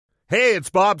Hey, it's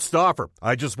Bob Stauffer.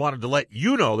 I just wanted to let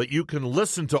you know that you can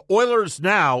listen to Oilers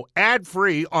Now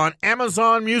ad-free on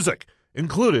Amazon Music,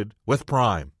 included with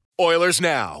Prime. Oilers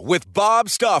Now with Bob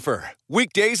Stauffer.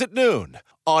 Weekdays at noon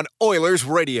on Oilers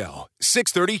Radio,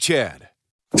 630 CHED.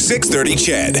 630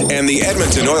 CHED and the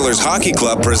Edmonton Oilers Hockey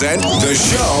Club present the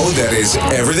show that is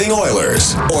everything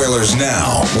Oilers. Oilers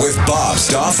Now with Bob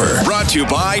Stauffer. Brought to you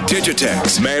by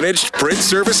Digitex. Managed print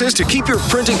services to keep your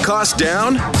printing costs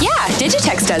down? Yeah,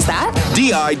 Digitex does that.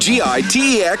 Digitex.ca.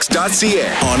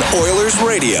 On Oilers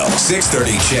Radio,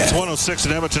 630 CHED. It's 106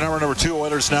 in Edmonton, hour number 2.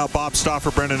 Oilers Now. Bob Stauffer,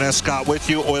 Brendan Escott with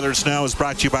you. Oilers Now is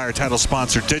brought to you by our title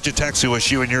sponsor, Digitex, who wish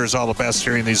you and yours all the best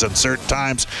during these uncertain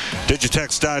times.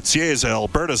 Digitex.ca is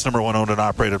Alberta's number one owned and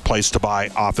operated place to buy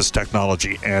office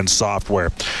technology and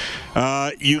software.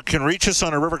 You can reach us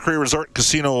on a River Cree Resort and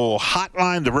Casino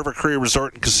hotline. The River Cree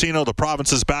Resort and Casino, the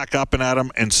province is back up and at 'em,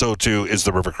 and so too is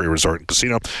the River Cree Resort and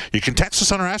Casino. You can text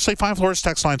us on our Ashley Fine Floors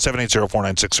text line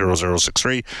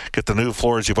 780-496-0063. Get the new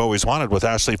floors you've always wanted with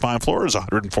Ashley Fine Floors,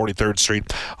 143rd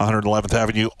Street, 111th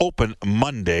Avenue, open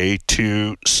Monday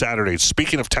to Saturday.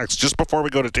 Speaking of text, just before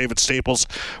we go to David Staples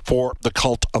for the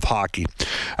Cult of Hockey,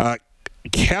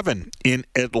 Kevin in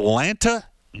Atlanta,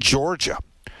 Georgia.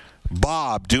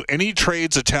 Bob, do any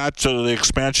trades attached to the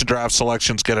expansion draft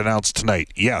selections get announced tonight?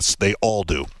 Yes, they all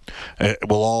do. It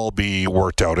will all be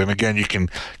worked out. And again, you can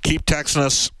keep texting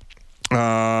us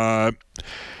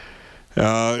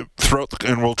throughout,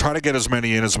 and we'll try to get as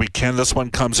many in as we can. This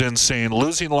one comes in saying,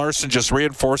 losing Larson just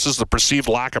reinforces the perceived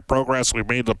lack of progress we've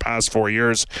made the past 4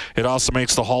 years. It also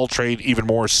makes the Hall trade even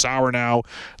more sour now.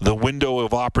 The window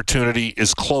of opportunity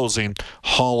is closing.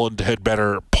 Holland had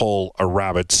better pull a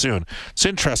rabbit soon. It's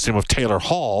interesting with Taylor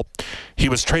Hall. He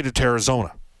was traded to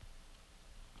Arizona,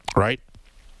 right?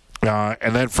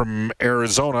 And then from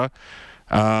Arizona,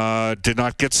 did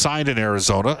not get signed in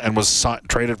Arizona and was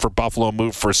traded for Buffalo,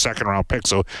 moved for a second-round pick.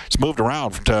 So it's moved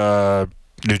around to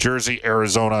New Jersey,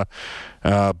 Arizona,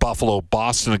 Buffalo,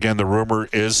 Boston. Again, the rumor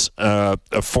is and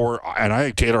I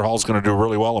think Taylor Hall's going to do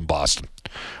really well in Boston.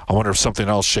 I wonder if something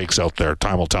else shakes out there.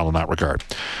 Time will tell in that regard.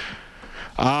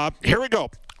 Here we go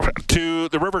to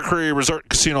the River Cree Resort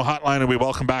Casino hotline, and we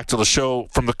welcome back to the show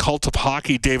from the Cult of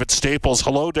Hockey, David Staples.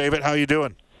 Hello, David. How you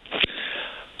doing?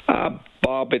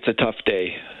 Bob, it's a tough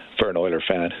day for an Oiler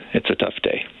fan. It's a tough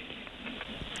day.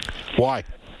 Why?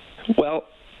 Well,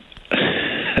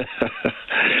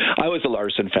 I was a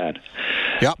Larson fan.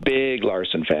 Yep. Big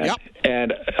Larson fan. Yep.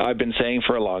 And I've been saying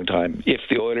for a long time, if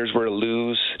the Oilers were to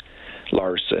lose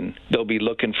Larson, they'll be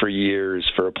looking for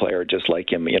years for a player just like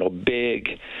him. You know,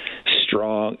 big,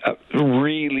 strong,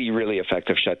 really, really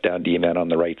effective shutdown D-man on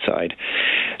the right side.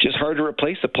 Just hard to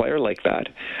replace a player like that.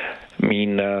 I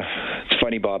mean, it's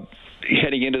funny, Bob.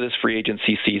 Heading into this free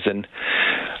agency season,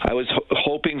 I was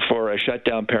hoping for a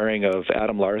shutdown pairing of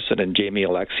Adam Larson and Jamie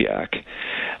Alexiak.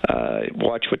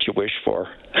 Watch what you wish for.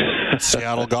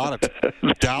 Seattle got it.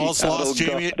 Dallas lost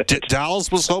Jamie.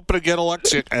 Dallas was hoping to get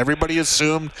Alexiak. Everybody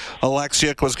assumed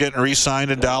Alexiak was getting re-signed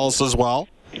in Dallas as well.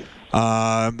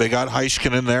 They got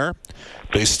Heiskanen in there.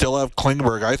 They still have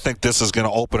Klingberg. I think this is going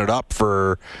to open it up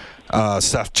for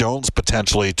Seth Jones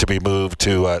potentially to be moved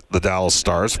to the Dallas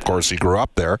Stars. Of course, he grew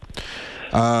up there.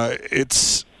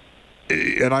 And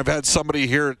I've had somebody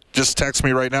here just text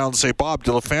me right now and say, Bob,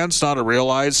 do the fans not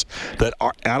realize that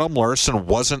Adam Larson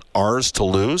wasn't ours to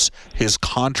lose? His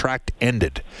contract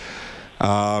ended.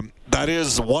 That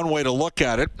is one way to look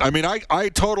at it. I mean, I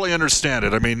totally understand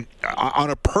it. I mean, on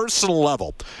a personal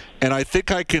level, and I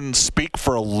think I can speak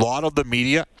for a lot of the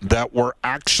media that were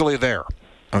actually there,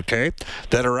 okay,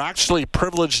 that are actually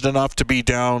privileged enough to be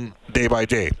down day by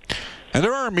day. And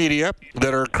there are media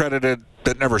that are accredited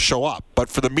that never show up. But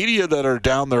for the media that are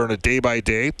down there on a day by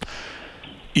day,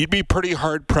 you'd be pretty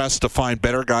hard-pressed to find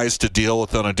better guys to deal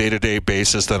with on a day-to-day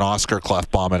basis than Oscar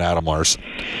Klefbom and Adam Larson.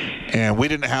 And we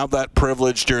didn't have that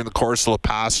privilege during the course of the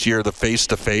past year, the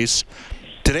face-to-face.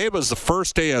 Today was the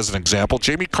first day, as an example.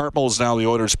 Jamie Cartmel is now the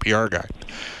Oilers' PR guy.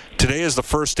 Today is the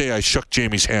first day I shook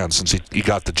Jamie's hand since he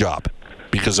got the job,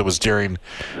 because it was during,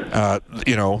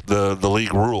 the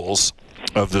league rules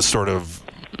of this sort of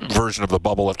version of the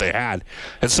bubble that they had.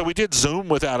 And so we did Zoom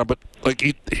with Adam, but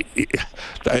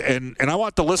and I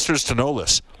want the listeners to know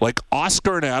this. Like,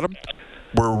 Oscar and Adam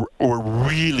were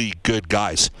really good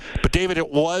guys. But David, it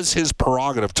was his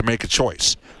prerogative to make a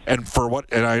choice. And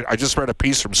I just read a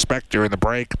piece from Spec during the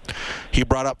break. He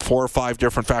brought up 4 or 5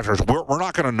 different factors. We're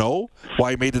not going to know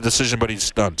why he made the decision, but he's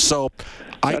done. So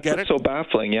I get it. That's so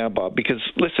baffling, yeah, Bob, because,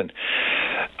 listen,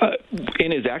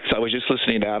 in his exit, I was just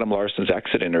listening to Adam Larson's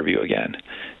exit interview again.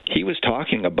 He was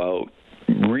talking about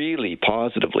really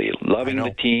positively, loving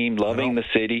the team, loving the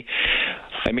city.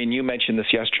 I mean, you mentioned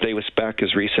this yesterday with Speck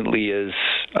as recently as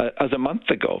a month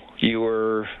ago. You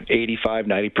were 85,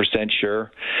 90%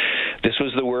 sure. This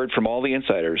was the word from all the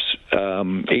insiders.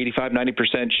 85,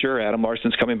 90% sure Adam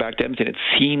Larsson's coming back to Edmonton. It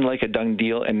seemed like a done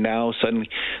deal, and now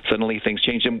suddenly things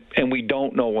changed, and we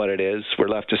don't know what it is. We're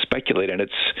left to speculate, and I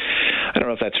don't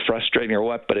know if that's frustrating or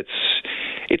what, but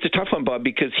it's a tough one, Bob,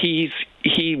 because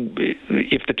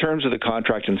if the terms of the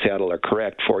contract in Seattle are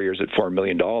correct, 4 years at $4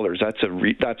 million,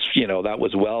 that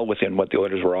was well within what the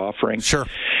Oilers were offering. Sure.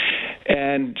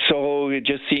 And so it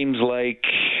just seems like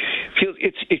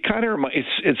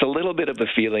it's a little bit of a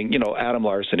feeling. Adam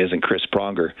Larsson isn't Chris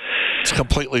Pronger. It's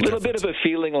completely different. A little bit of a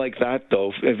feeling like that,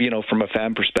 though. From a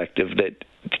fan perspective, that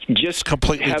just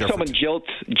completely have different. Someone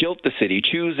jilt the city,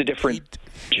 choose a different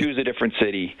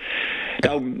city.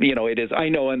 Now, it is. I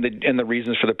know, and the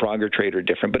reasons for the Pronger trade are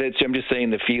different, but I'm just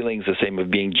saying the feeling's the same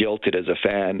of being jilted as a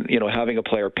fan. Having a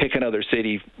player pick another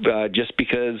city just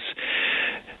because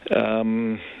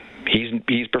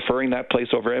he's preferring that place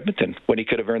over Edmonton when he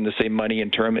could have earned the same money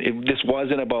in term. This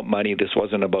wasn't about money. This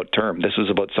wasn't about term. This was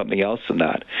about something else than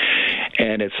that.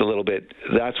 And it's a little bit.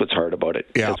 That's what's hard about it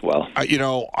as well.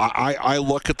 I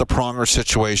look at the Pronger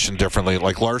situation differently.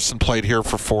 Like Larsson played here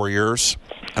for 4 years.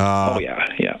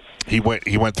 Yeah. He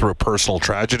went through a personal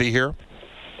tragedy here.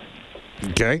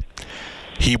 Okay,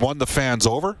 he won the fans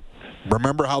over.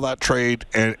 Remember how that trade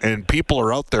and people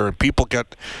are out there and people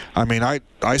get. I mean,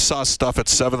 I saw stuff at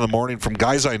 7 a.m. from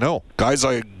guys I know, guys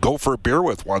I go for a beer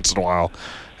with once in a while,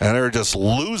 and they're just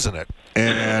losing it.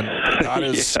 And that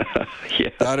is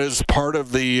that is part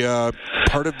of the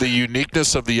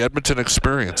uniqueness of the Edmonton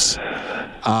experience.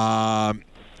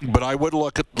 But I would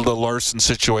look at the Larsson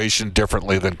situation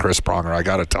differently than Chris Pronger. I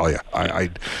got to tell you,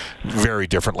 I very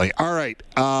differently. All right.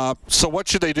 So what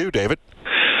should they do, David?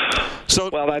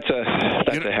 Well, that's a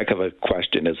heck of a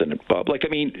question, isn't it, Bob? Like, I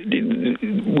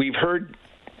mean, we've heard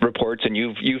reports, and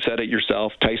you've said it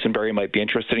yourself. Tyson Barrie might be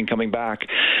interested in coming back.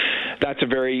 That's a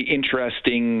very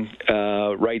interesting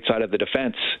right side of the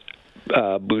defense.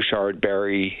 Bouchard,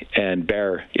 Barrie, and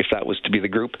Bear, if that was to be the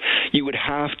group. You would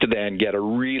have to then get a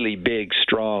really big,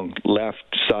 strong left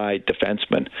side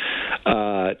defenseman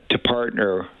to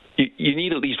partner. You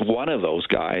need at least one of those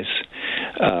guys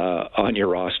on your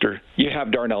roster. You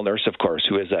have Darnell Nurse, of course,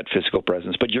 who has that physical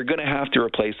presence, but you're going to have to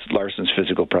replace Larsson's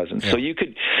physical presence. Yeah. So you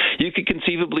could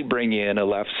conceivably bring in a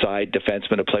left side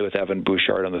defenseman to play with Evan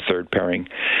Bouchard on the third pairing,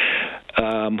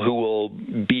 who will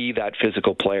be that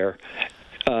physical player.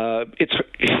 It's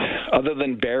other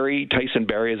than Barrie, Tyson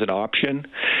Barrie is an option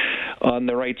on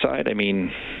the right side. I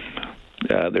mean,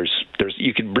 there's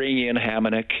you could bring in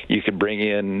Hamonic, you could bring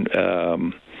in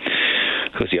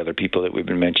who's the other people that we've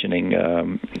been mentioning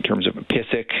in terms of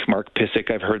Mark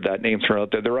Pysyk. I've heard that name thrown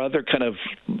out there. There are other kind of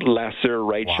lesser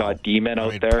right shot D-men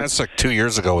out there. Pysyk 2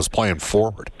 years ago was playing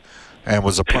forward and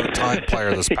was a part-time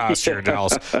player this past year in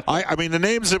Dallas. I mean, the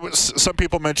names that some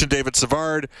people mentioned: David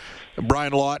Savard,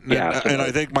 Brian Lawton, and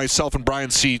I think myself and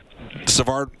Brian see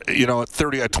Savard.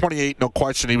 At 28, no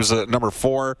question, he was at number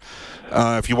 4.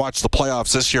 If you watch the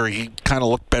playoffs this year, he kind of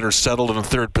looked better settled in the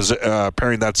third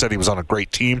pairing. That said, he was on a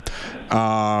great team.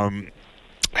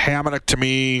 Hamonic, to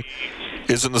me,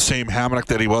 isn't the same Hamonic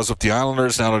that he was with the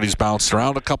Islanders now that he's bounced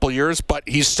around a couple of years, but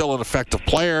he's still an effective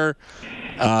player.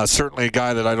 Certainly a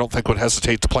guy that I don't think would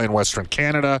hesitate to play in Western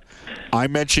Canada. I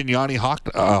mentioned Yanni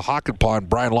Hakanpää, and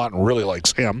Brian Lawton really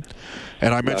likes him.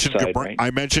 And I mentioned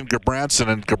Gudbranson,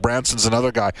 and Gudbranson's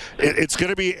another guy. There's going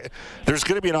to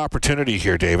be an opportunity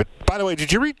here, David. By the way,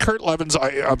 did you read Kurt Levin's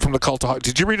from the Cult of Hockey?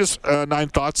 Did you read his 9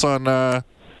 thoughts on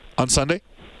Sunday?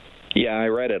 Yeah, I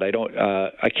read it.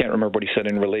 I can't remember what he said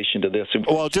in relation to this.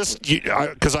 Well, just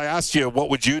because I asked you what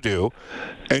would you do,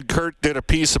 and Kurt did a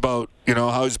piece about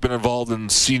how he's been involved in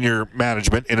senior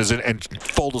management and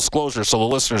full disclosure, so the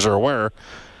listeners are aware,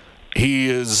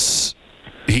 he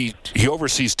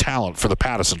oversees talent for the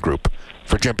Pattison Group.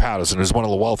 For Jim Pattison, who's one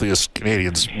of the wealthiest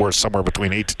Canadians, worth somewhere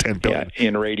between $8 to $10 billion. Yeah,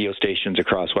 in radio stations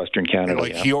across Western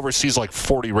Canada. He oversees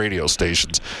 40 radio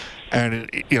stations, and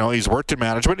he's worked in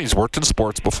management, he's worked in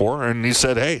sports before, and he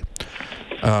said, "Hey,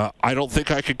 I don't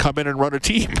think I could come in and run a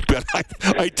team, but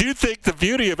I do think the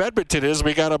beauty of Edmonton is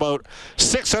we got about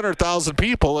 600,000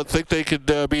 people that think they could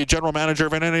be a general manager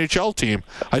of an NHL team.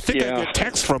 I think I get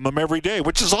texts from them every day,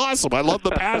 which is awesome. I love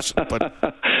the passion." But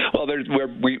well,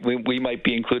 we might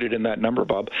be included in that number,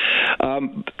 Bob.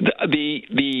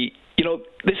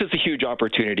 This is a huge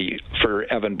opportunity for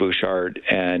Evan Bouchard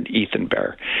and Ethan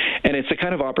Bear, and it's the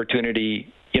kind of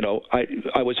opportunity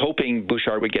I was hoping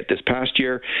Bouchard would get this past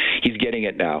year. He's getting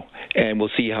it now, and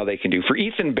we'll see how they can do. For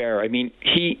Ethan Bear, I mean,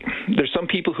 there's some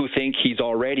people who think he's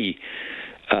already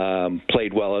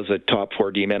played well as a top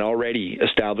 4 D-man, already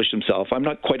established himself. I'm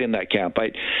not quite in that camp,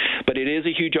 but it is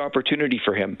a huge opportunity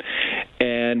for him,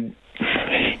 and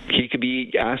he could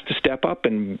be asked to step up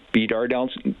and be Darnell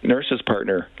Nurse's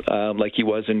partner, like he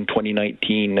was in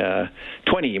 2019-20,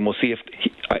 and we'll see if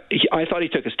I thought he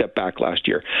took a step back last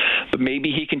year, but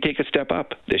maybe he can take a step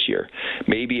up this year.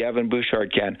 Maybe Evan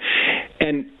Bouchard can.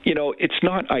 And, it's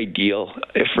not ideal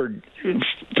for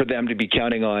them to be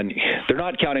counting on, they're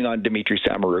not counting on Dmitry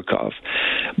Samorukov,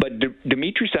 but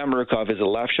Dmitry Samorukov is a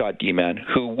left shot D-man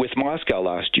who, with Moscow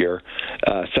last year,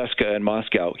 CSKA and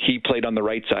Moscow, he played on the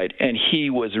right side, and he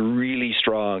was really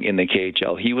strong in the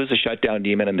KHL. He was a shutdown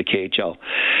D-man in the KHL.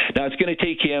 Now, it's going to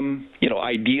take him,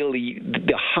 ideally,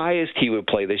 the highest he would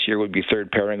play this year would be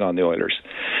third pairing on the Oilers.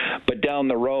 But down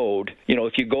the road,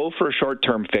 if you go for a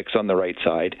short-term fix on the right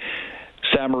side,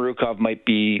 Samorukov might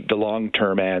be the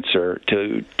long-term answer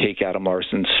to take Adam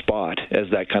Larsson's spot as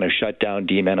that kind of shutdown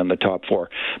D-man on the top 4.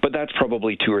 But that's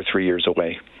probably 2 or 3 years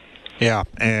away. Yeah,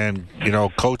 and,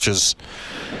 coaches,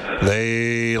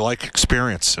 they like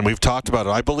experience, and we've talked about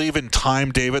it. I believe in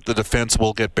time, David, the defense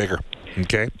will get bigger,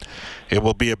 okay? It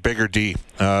will be a bigger D.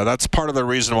 That's part of the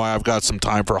reason why I've got some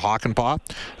time for Hakanpää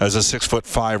as a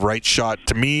 6'5" right shot.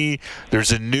 To me,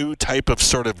 there's a new type of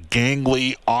sort of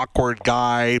gangly, awkward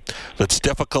guy that's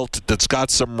difficult, that's got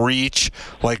some reach.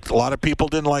 Like, a lot of people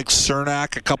didn't like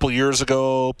Cernak a couple years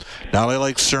ago. Now they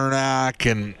like Cernak,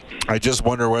 and I just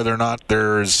wonder whether or not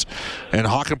there's... And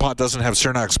Hakanpää doesn't have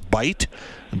Cernak's bite,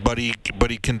 but he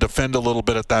can defend a little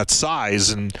bit at that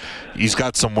size, and he's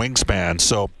got some wingspan.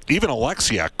 So even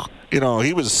Alexiak,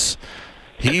 he was...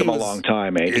 It took him a long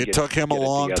time, eh? It took him a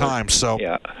long time. So,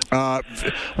 yeah.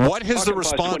 What is the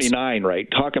response? 29, right?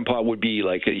 Hakanpää would be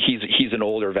like he's an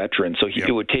older veteran, so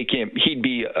it would take him. He'd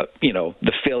be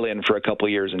the fill-in for a couple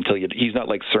of years until he's not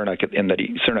like Cernak in that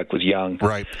Cernak was young.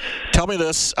 Right. Tell me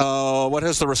this: what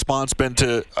has the response been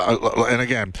to? And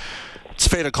again, it's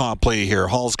fait accompli here.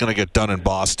 Hall's going to get done in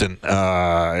Boston.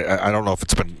 I don't know if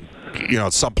it's been.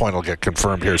 At some point it'll get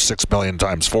confirmed here. $6 million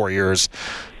times 4 years.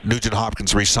 Nugent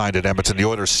Hopkins re-signed at Edmonton. The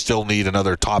Oilers still need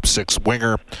another top 6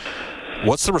 winger.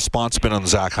 What's the response been on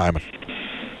Zach Hyman?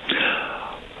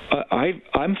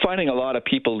 I'm finding a lot of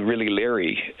people really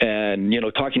leery, and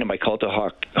talking to my Cult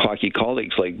of Hockey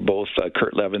colleagues like both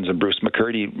Kurt Levins and Bruce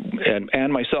McCurdy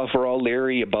and myself are all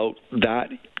leery about that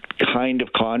kind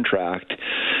of contract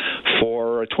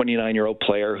for a 29-year-old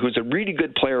player who's a really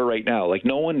good player right now. Like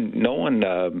no one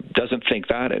doesn't think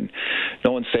that, and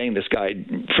no one's saying this guy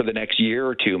for the next year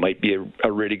or two might be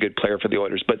a really good player for the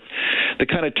Oilers. But the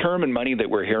kind of term and money that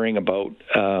we're hearing about,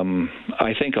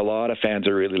 I think a lot of fans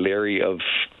are really leery of.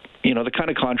 The kind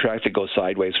of contract that goes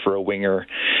sideways for a winger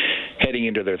heading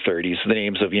into their 30s. The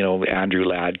names of, Andrew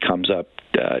Ladd comes up,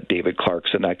 David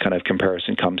Clarkson, that kind of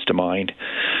comparison comes to mind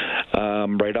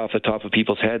right off the top of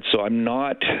people's heads. So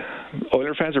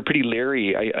Oiler fans are pretty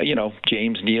leery.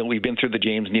 James Neal, we've been through the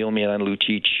James Neal, Milan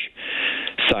Lucic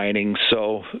signing.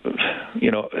 So,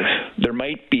 there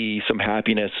might be some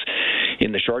happiness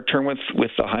in the short term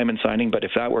with the Hyman signing, but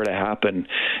if that were to happen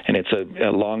and it's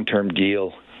a long-term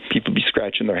deal, people be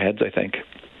scratching their heads, I think.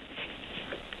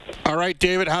 All right,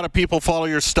 David, how do people follow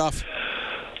your stuff?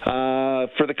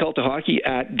 For the Cult of Hockey,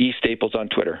 at D Staples on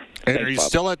Twitter. And Thanks, are you Bob.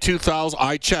 still at 2,000?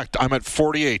 I checked. I'm at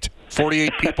 48.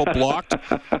 48 people blocked.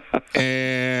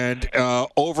 And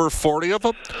over 40 of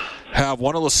them have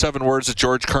one of the 7 words that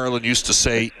George Carlin used to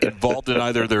say involved in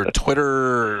either their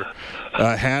Twitter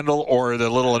handle or the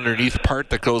little underneath part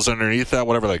that goes underneath that,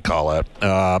 whatever they call it.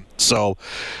 So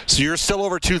you're still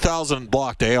over 2,000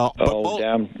 blocked, eh? But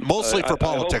damn! Mostly for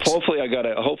politics. Hopefully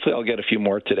I'll get a few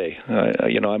more today.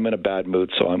 I'm in a bad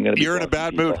mood, so I'm going to. You're in a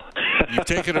bad mood. You've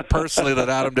taken it personally that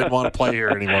Adam didn't want to play here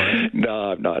anymore.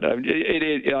 No, I'm not.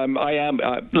 I am.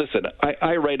 Listen,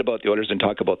 I write about the Oilers and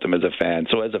talk about them as a fan.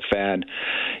 So as a fan,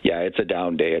 yeah, it's a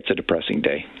down day. It's a depressing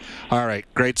day. All right,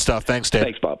 great stuff. Thanks, Dave.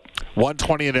 Thanks, Bob.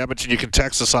 120 in Edmonton. You can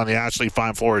text us on the Ashley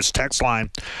Fine Floors text line.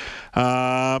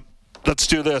 Let's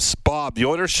do this. Bob, the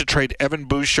Oilers should trade Evan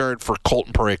Bouchard for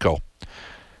Colton Parayko.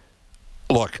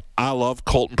 Look, I love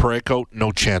Colton Parayko.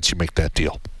 No chance you make that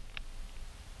deal.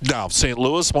 Now, if St.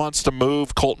 Louis wants to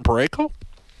move Colton Parayko,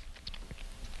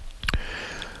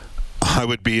 I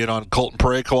would be in on Colton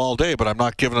Parayko all day, but I'm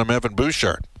not giving him Evan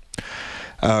Bouchard.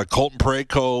 Colton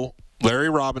Parayko, Larry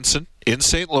Robinson in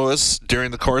St. Louis during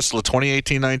the course of the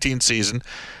 2018-19 season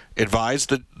advised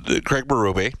Craig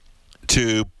Berube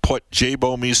to put Jay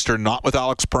Bouwmeester not with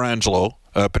Alex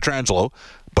Pietrangelo,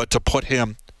 but to put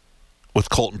him with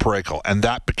Colton Parayko, and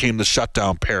that became the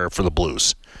shutdown pair for the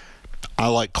Blues. I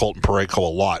like Colton Parayko a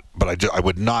lot, but I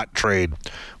would not trade,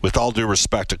 with all due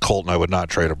respect to Colton, I would not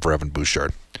trade him for Evan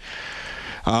Bouchard.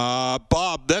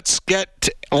 Bob, let's get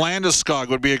to Landeskog.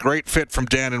 Would be a great fit from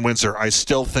Dan in Windsor. I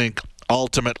still think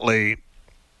ultimately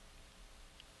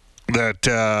that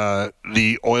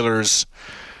the Oilers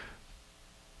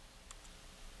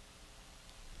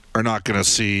are not going to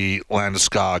see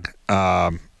Landeskog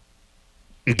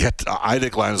I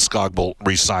think Landeskog will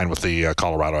re-sign with the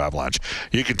Colorado Avalanche.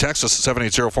 You can text us at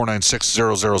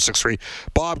 780-496-0063.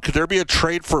 Bob, could there be a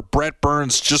trade for Brett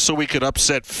Burns just so we could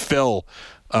upset Phil,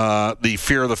 the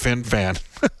Fear of the Finn fan?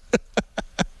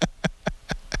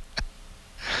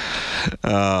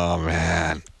 Oh,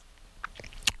 man.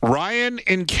 Ryan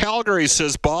in Calgary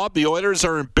says, Bob, the Oilers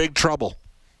are in big trouble.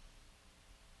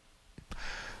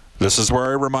 This is where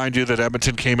I remind you that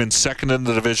Edmonton came in second in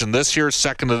the division this year,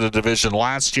 second in the division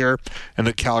last year, and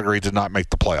that Calgary did not make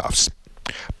the playoffs.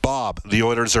 Bob, the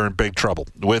Oilers are in big trouble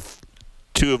with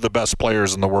two of the best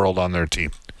players in the world on their team.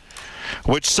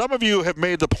 Which some of you have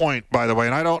made the point, by the way,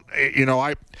 and I don't,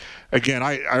 I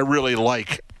really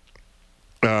like,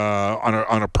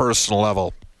 on a personal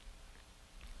level,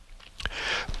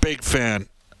 big fan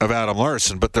of Adam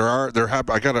Larsson, but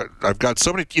I've got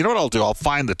so many. You know what I'll do? I'll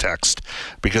find the text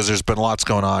because there's been lots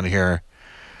going on here.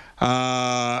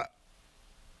 Herm,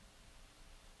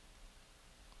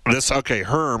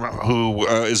 who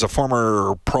is a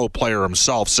former pro player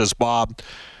himself, says, Bob,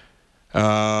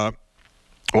 what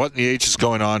in the H is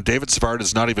going on? David Savard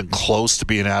is not even close to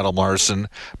being Adam Larsson.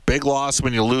 Big loss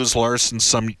when you lose Larsson.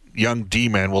 Some young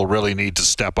D-man will really need to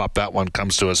step up. That one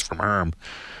comes to us from Herm.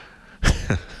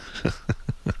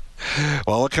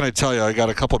 Well, what can I tell you? I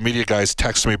got a couple of media guys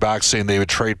text me back saying they would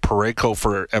trade Parayko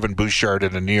for Evan Bouchard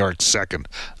in a New York second.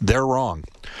 They're wrong.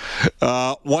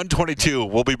 1:22.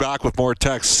 We'll be back with more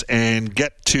texts and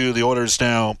get to the Oilers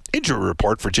Now injury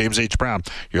report for James H. Brown.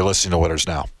 You're listening to Oilers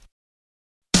Now.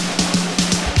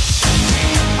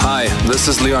 Hi, this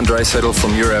is Leon Draisaitl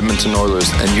from your Edmonton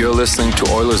Oilers, and you're listening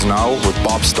to Oilers Now with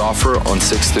Bob Stauffer on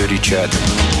 630 CHED.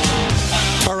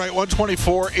 All right,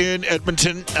 1:24 in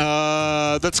Edmonton.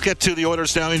 Let's get to the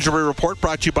Oilers Now injury report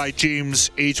brought to you by James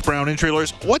H. Brown Injury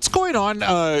Lawyers. What's going on,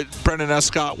 Brendan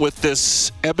Escott, with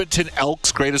this Edmonton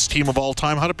Elks greatest team of all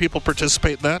time? How do people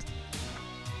participate in that?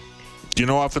 Do you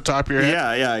know off the top of your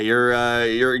head? Yeah.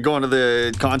 You're going to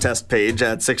the contest page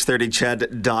at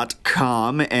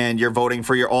 630ched.com and you're voting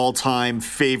for your all-time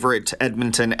favorite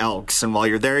Edmonton Elks. And while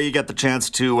you're there, you get the chance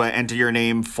to enter your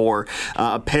name for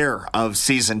a pair of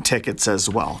season tickets as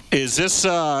well. Is this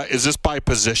by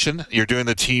position? You're doing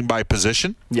the team by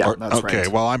position? Yeah, that's right. Okay,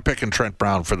 well, I'm picking Trent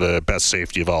Brown for the best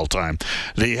safety of all time.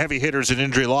 The heavy hitters in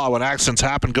injury law. When accidents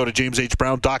happen, go to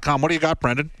jameshbrown.com. What do you got,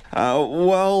 Brendan?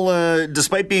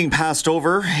 Despite being passed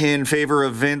over in favor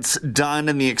of Vince Dunn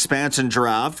in the expansion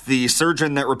draft, the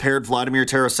surgeon that repaired Vladimir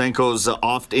Tarasenko's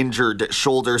oft-injured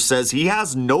shoulder says he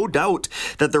has no doubt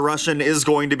that the Russian is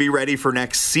going to be ready for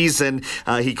next season.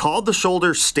 He called the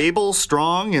shoulder stable,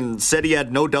 strong, and said he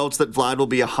had no doubts that Vlad will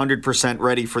be 100%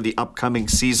 ready for the upcoming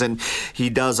season. He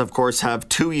does, of course, have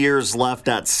 2 years left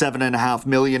at $7.5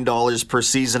 million per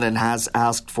season and has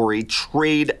asked for a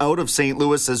trade out of St.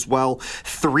 Louis as well.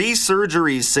 3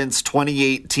 surgeries since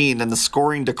 2018, and the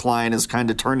scoring decline is kind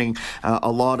of turning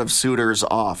a lot of suitors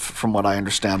off, from what I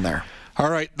understand there. All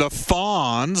right, the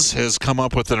Fonz has come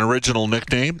up with an original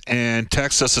nickname and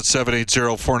text us at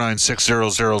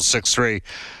 780-496-0063.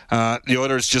 The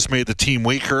Oilers just made the team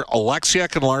weaker.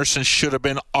 Alexiak and Larsson should have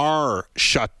been our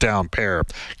shutdown pair.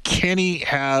 Kenny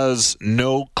has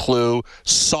no clue.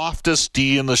 Softest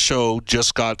D in the show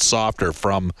just got softer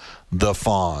from the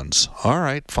Fonz. All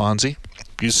right, Fonzie.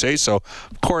 You say so.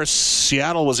 Of course,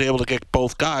 Seattle was able to get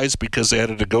both guys because they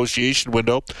had a negotiation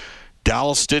window.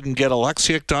 Dallas didn't get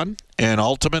Alexiak done, and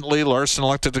ultimately Larsson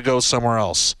elected to go somewhere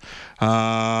else.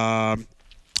 Again,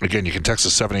 you can text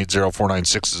us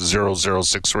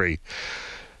 780-496-0063.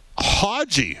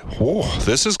 Haji,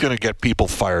 this is going to get people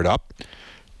fired up.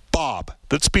 Bob,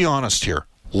 let's be honest here.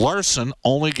 Larsson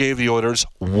only gave the Oilers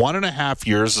 1.5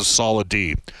 years of solid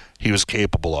D he was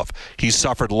capable of. He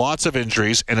suffered lots of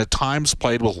injuries and at times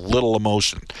played with little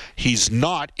emotion. He's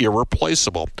not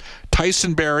irreplaceable.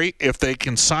 Tyson Barrie, if they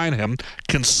can sign him,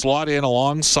 can slot in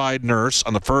alongside Nurse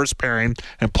on the first pairing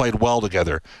and played well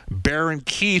together. Baron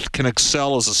Keith can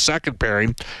excel as a second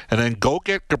pairing and then go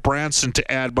get Gudbranson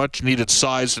to add much needed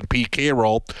size and PK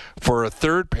role for a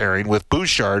third pairing with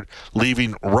Bouchard,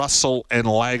 leaving Russell and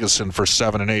Lagesson for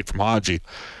 7 and 8 from Haji.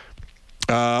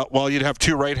 Well, you'd have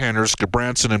 2 right-handers,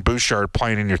 Gudbranson and Bouchard,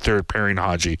 playing in your third pairing,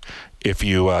 Haji, if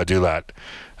you do that.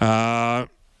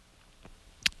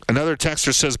 Another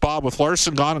texter says, Bob, with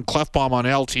Larson gone and Clefbaum on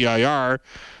LTIR,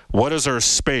 what is our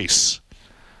space?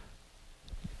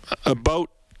 About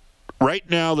right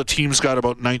now, the team's got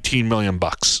about $19 million.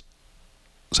 Is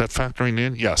that factoring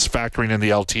in? Yes, factoring in the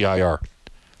LTIR.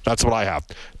 That's what I have.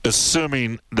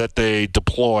 Assuming that they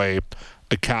deploy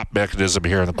a cap mechanism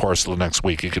here in the course of the next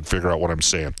week. You can figure out what I'm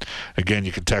saying. Again,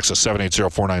 you can text us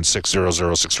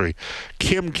 780-496-0063.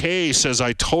 Kim K says,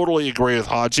 I totally agree with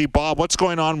Haji. Bob, what's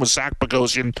going on with Zach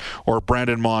Bogosian or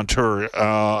Brandon Montour?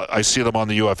 I see them on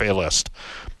the UFA list.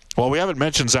 Well, we haven't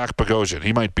mentioned Zach Bogosian.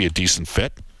 He might be a decent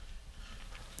fit.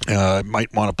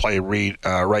 Might want to play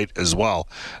right as well.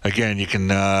 Again, you can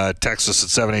text us at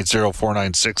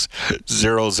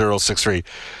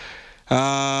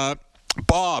 780-496-0063.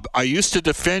 Bob, I used to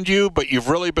defend you, but you've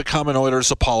really become an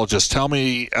Oilers apologist. Tell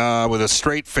me with a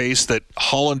straight face that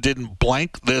Holland didn't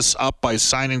blank this up by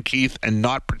signing Keith and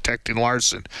not protecting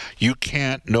Larson. You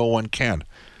can't. No one can.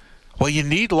 Well, you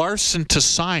need Larson to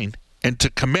sign and to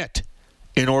commit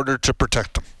in order to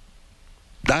protect him.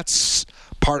 That's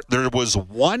part. There was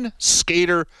one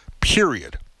skater,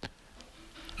 period,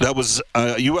 that was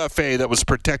a UFA that was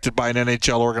protected by an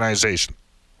NHL organization.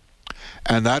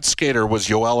 And that skater was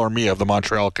Yoel Armia of the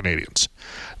Montreal Canadiens.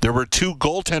 There were two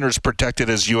goaltenders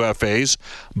protected as UFAs.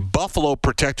 Buffalo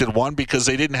protected one because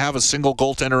they didn't have a single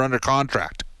goaltender under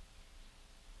contract.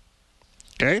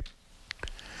 Okay?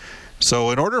 So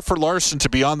in order for Larson to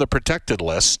be on the protected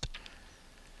list,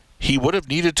 he would have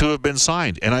needed to have been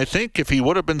signed. And I think if he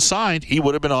would have been signed, he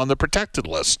would have been on the protected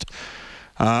list.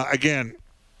 Again,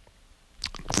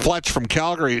 Fletch from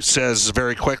Calgary says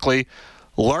very quickly,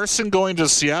 Larson going to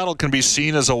Seattle can be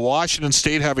seen as a Washington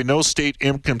State having no state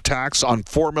income tax on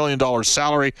 $4 million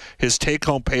salary. His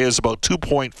take-home pay is about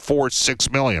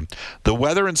 $2.46 million. The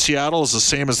weather in Seattle is the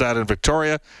same as that in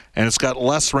Victoria, and it's got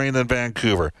less rain than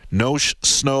Vancouver. No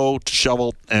snow to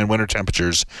shovel and winter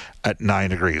temperatures at 9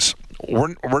 degrees.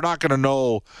 We're not going to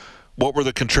know what were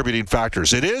the contributing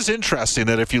factors. It is interesting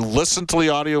that if you listen to the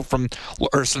audio from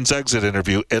Larson's exit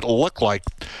interview, it looked like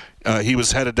he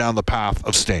was headed down the path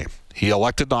of staying. He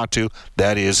elected not to.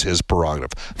 That is his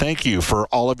prerogative. Thank you for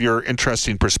all of your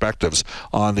interesting perspectives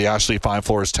on the Ashley Fine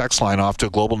Floors text line. Off to a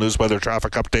global news weather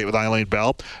traffic update with Eileen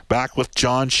Bell. Back with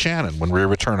John Shannon when we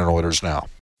return on Oilers Now.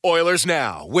 Oilers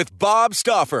Now with Bob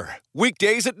Stauffer.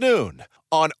 Weekdays at noon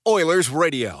on Oilers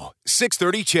Radio,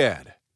 630 CHED.